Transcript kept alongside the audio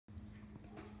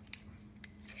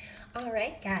All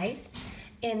right, guys.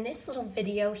 In this little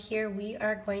video here, we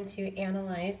are going to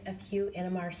analyze a few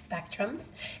NMR spectrums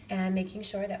and making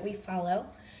sure that we follow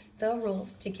the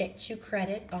rules to get you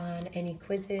credit on any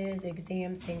quizzes,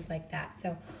 exams, things like that.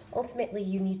 So ultimately,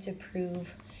 you need to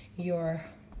prove your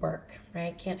work,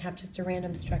 right? Can't have just a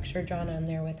random structure drawn on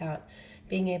there without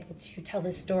being able to tell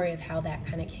the story of how that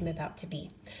kind of came about to be.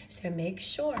 So make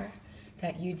sure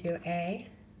that you do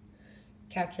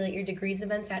calculate your degrees of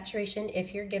unsaturation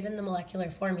if you're given the molecular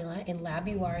formula. In lab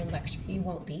you are, in lecture you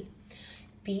won't be.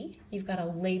 B, you've got to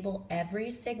label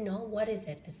every signal. What is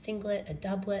it? A singlet, a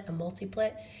doublet, a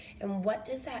multiplet? And what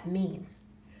does that mean,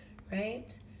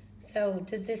 right? So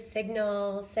does this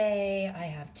signal say I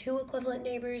have 2 equivalent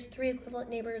neighbors, 3 equivalent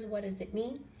neighbors? What does it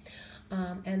mean?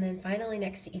 And then finally,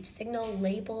 next to each signal,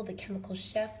 label the chemical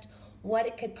shift, what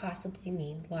it could possibly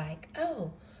mean. Like,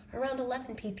 oh, around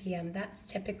 11 ppm, that's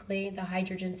typically the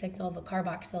hydrogen signal of a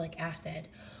carboxylic acid.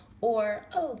 Or,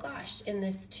 oh gosh, in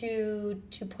this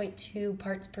 2.2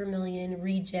 parts per million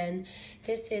region,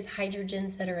 this is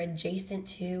hydrogens that are adjacent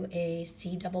to a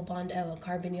C double bond O, a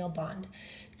carbonyl bond.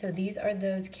 So these are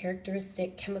those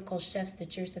characteristic chemical shifts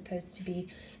that you're supposed to be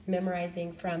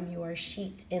memorizing from your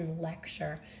sheet in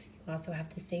lecture. You also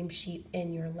have the same sheet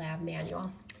in your lab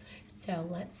manual. So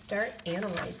let's start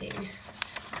analyzing.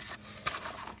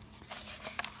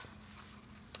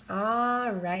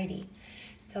 Alrighty,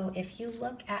 so if you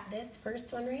look at this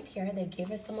first one right here, they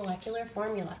give us the molecular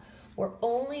formula. We're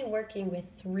only working with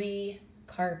 3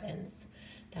 carbons.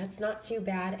 That's not too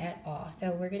bad at all.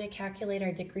 So we're going to calculate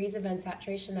our degrees of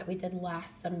unsaturation that we did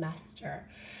last semester.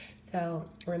 So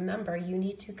remember, you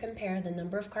need to compare the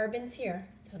number of carbons here,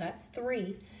 so that's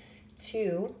 3,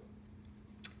 to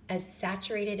a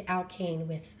saturated alkane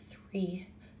with 3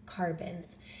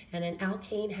 carbons, and an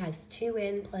alkane has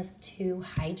 2N plus 2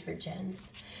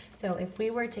 hydrogens. So if we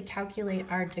were to calculate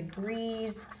our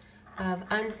degrees of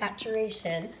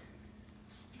unsaturation,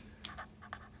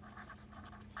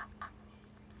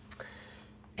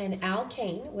 an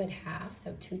alkane would have,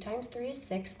 so 2 times 3 is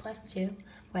 6 plus 2,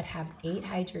 would have 8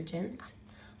 hydrogens,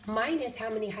 minus how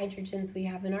many hydrogens we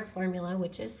have in our formula,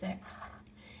 which is 6.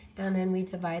 And then we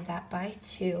divide that by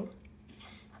 2.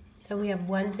 So we have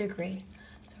 1 degree.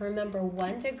 So remember,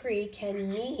 1 degree can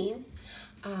mean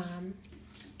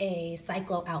a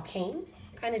cycloalkane,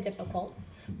 kind of difficult,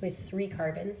 with 3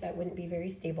 carbons. That wouldn't be very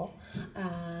stable.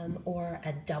 Or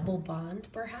a double bond,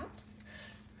 perhaps,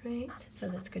 right? So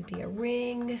this could be a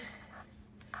ring,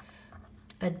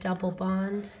 a double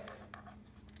bond.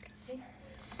 Okay.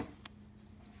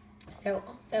 So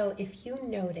also, if you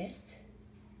notice,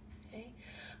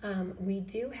 we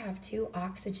do have 2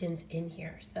 oxygens in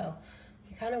here. So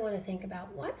we kind of want to think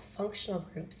about what functional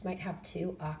groups might have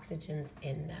 2 oxygens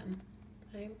in them.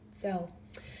 Okay? So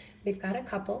we've got a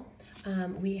couple.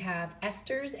 We have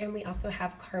esters and we also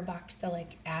have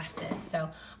carboxylic acid. So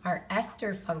our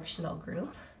ester functional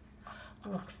group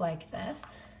looks like this.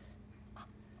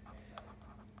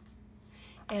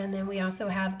 And then we also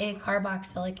have a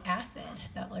carboxylic acid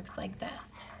that looks like this.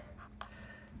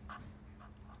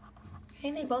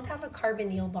 And they both have a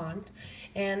carbonyl bond,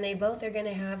 and they both are going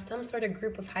to have some sort of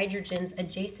group of hydrogens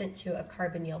adjacent to a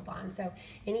carbonyl bond. So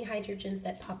any hydrogens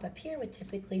that pop up here would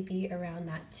typically be around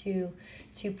that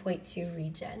 2.2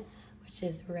 region, which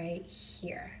is right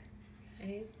here.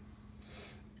 Okay.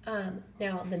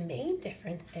 Now the main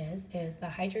difference is the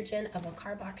hydrogen of a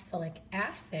carboxylic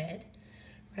acid,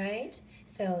 right?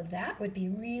 So that would be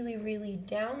really, really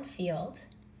downfield.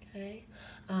 Okay,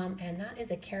 and that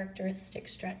is a characteristic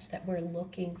stretch that we're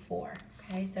looking for.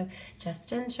 Okay, so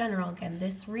just in general, again,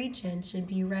 this region should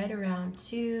be right around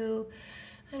 2,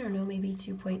 I don't know, maybe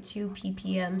 2.2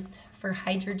 ppms for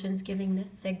hydrogens giving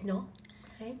this signal.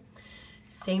 Okay,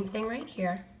 same thing right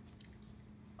here.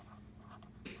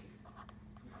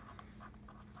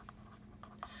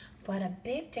 But a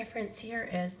big difference here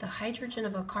is the hydrogen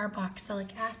of a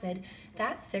carboxylic acid,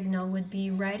 that signal would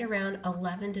be right around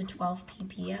 11 to 12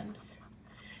 ppms,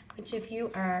 which if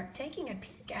you are taking a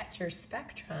peek at your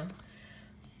spectrum,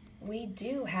 we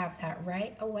do have that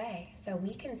right away. So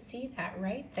we can see that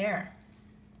right there.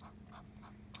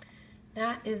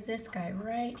 That is this guy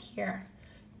right here.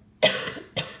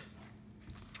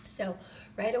 So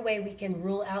right away we can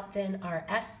rule out then our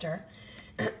ester,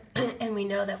 and we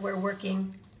know that we're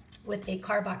working with a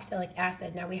carboxylic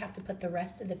acid. Now we have to put the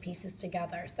rest of the pieces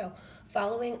together. So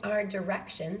following our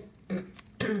directions,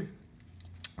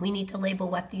 we need to label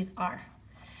what these are.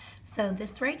 So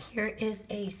this right here is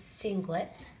a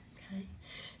singlet. Okay.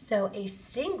 So a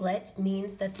singlet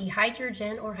means that the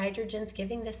hydrogen or hydrogens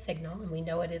giving this signal, and we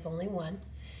know it is only 1,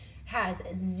 has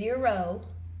 0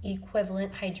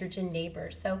 equivalent hydrogen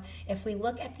neighbors. So if we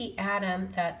look at the atom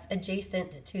that's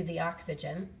adjacent to the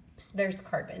oxygen, there's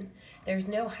carbon. There's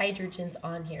no hydrogens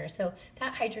on here, so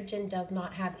that hydrogen does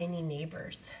not have any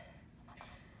neighbors.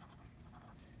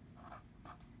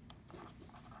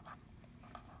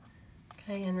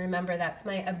 Okay, and remember that's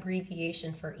my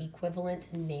abbreviation for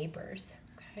equivalent neighbors.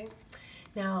 Okay,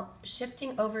 now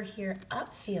shifting over here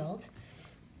upfield,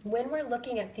 when we're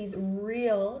looking at these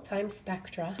real-time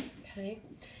spectra, okay,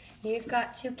 you've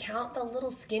got to count the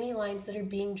little skinny lines that are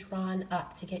being drawn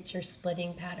up to get your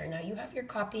splitting pattern. Now you have your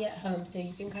copy at home, so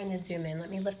you can kind of zoom in. Let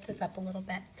me lift this up a little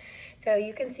bit. So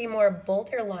you can see more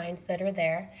bolder lines that are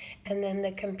there, and then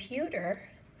the computer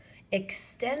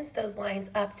extends those lines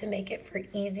up to make it for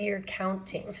easier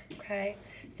counting, okay?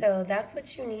 So that's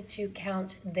what you need to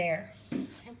count there.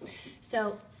 Okay?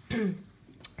 So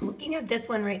looking at this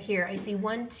one right here, I see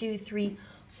 1, 2, 3,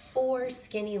 4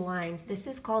 skinny lines. This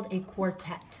is called a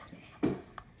quartet.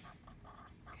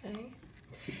 Okay,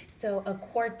 so a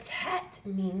quartet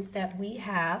means that we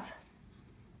have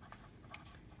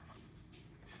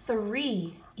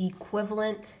 3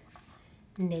 equivalent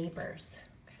neighbors.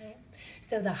 Okay,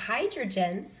 so the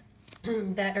hydrogens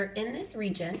that are in this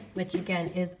region, which again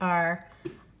is our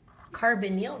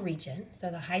carbonyl region,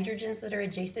 so the hydrogens that are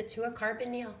adjacent to a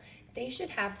carbonyl, they should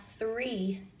have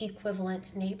 3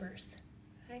 equivalent neighbors.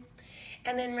 Okay,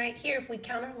 and then right here, if we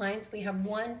count our lines, we have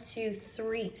 1, 2,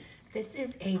 3. This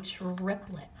is a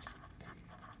triplet.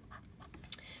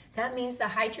 That means the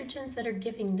hydrogens that are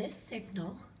giving this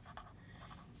signal,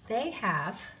 they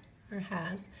have, or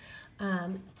has,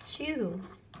 2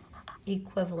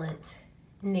 equivalent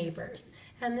neighbors.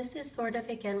 And this is sort of,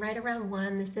 again, right around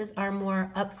 1. This is our more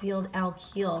upfield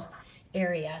alkyl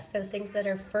area, so things that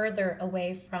are further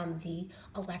away from the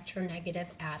electronegative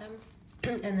atoms.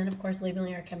 And then, of course,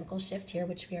 labeling our chemical shift here,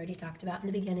 which we already talked about in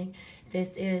the beginning. This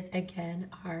is, again,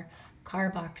 our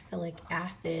carboxylic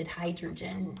acid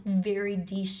hydrogen, very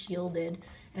de-shielded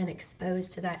and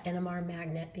exposed to that NMR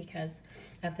magnet because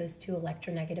of those 2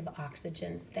 electronegative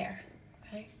oxygens there.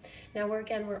 Okay? Now,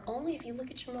 we're only, if you look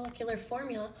at your molecular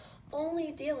formula,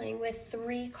 only dealing with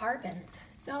 3 carbons.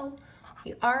 So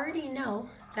we already know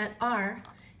that our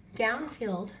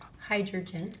downfield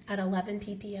hydrogen at 11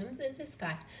 ppm is this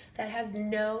guy that has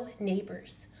no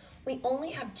neighbors. We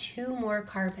only have 2 more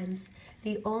carbons.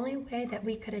 The only way that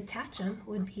we could attach them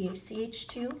would be a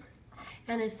CH2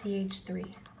 and a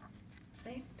CH3.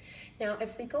 Okay? Now,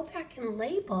 if we go back and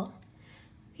label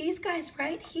these guys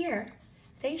right here,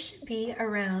 they should be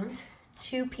around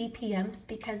 2 ppm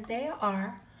because they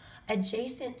are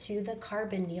adjacent to the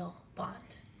carbonyl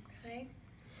bond. Okay?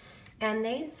 And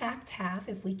they, in fact, have,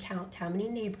 if we count how many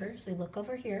neighbors, we look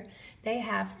over here, they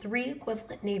have 3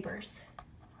 equivalent neighbors,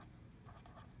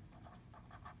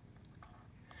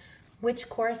 which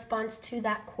corresponds to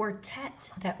that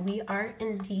quartet that we are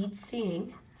indeed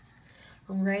seeing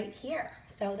right here.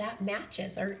 So that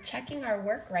matches, or checking our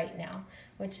work right now,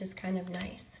 which is kind of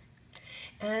nice.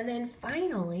 And then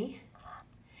finally,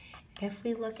 if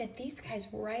we look at these guys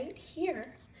right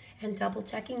here and double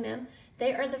checking them,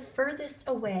 they are the furthest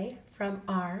away from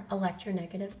our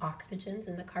electronegative oxygens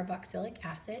in the carboxylic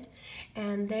acid,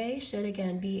 and they should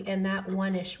again be in that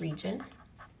 1-ish region,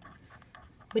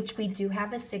 which we do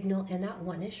have a signal in that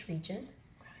 1-ish region.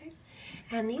 Okay?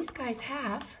 And these guys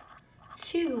have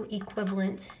 2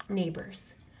 equivalent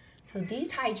neighbors. So these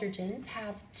hydrogens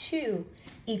have 2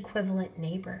 equivalent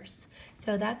neighbors.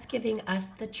 So that's giving us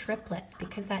the triplet,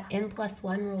 because that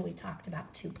n+1 rule we talked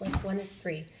about, 2 + 1 is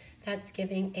 3. That's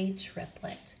giving a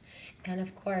triplet. And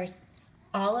of course,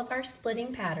 all of our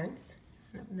splitting patterns,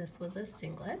 this was a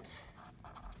singlet,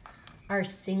 our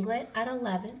singlet at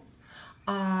 11,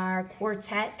 our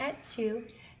quartet at 2,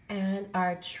 and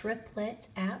our triplet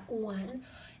at 1,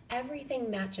 everything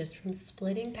matches from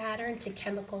splitting pattern to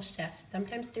chemical shifts.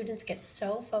 Sometimes students get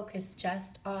so focused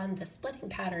just on the splitting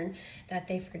pattern that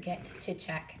they forget to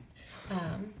check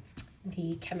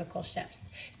the chemical shifts.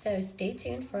 So stay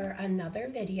tuned for another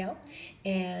video,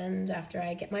 and after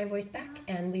I get my voice back,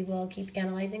 and we will keep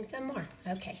analyzing some more.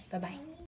 Okay, bye-bye.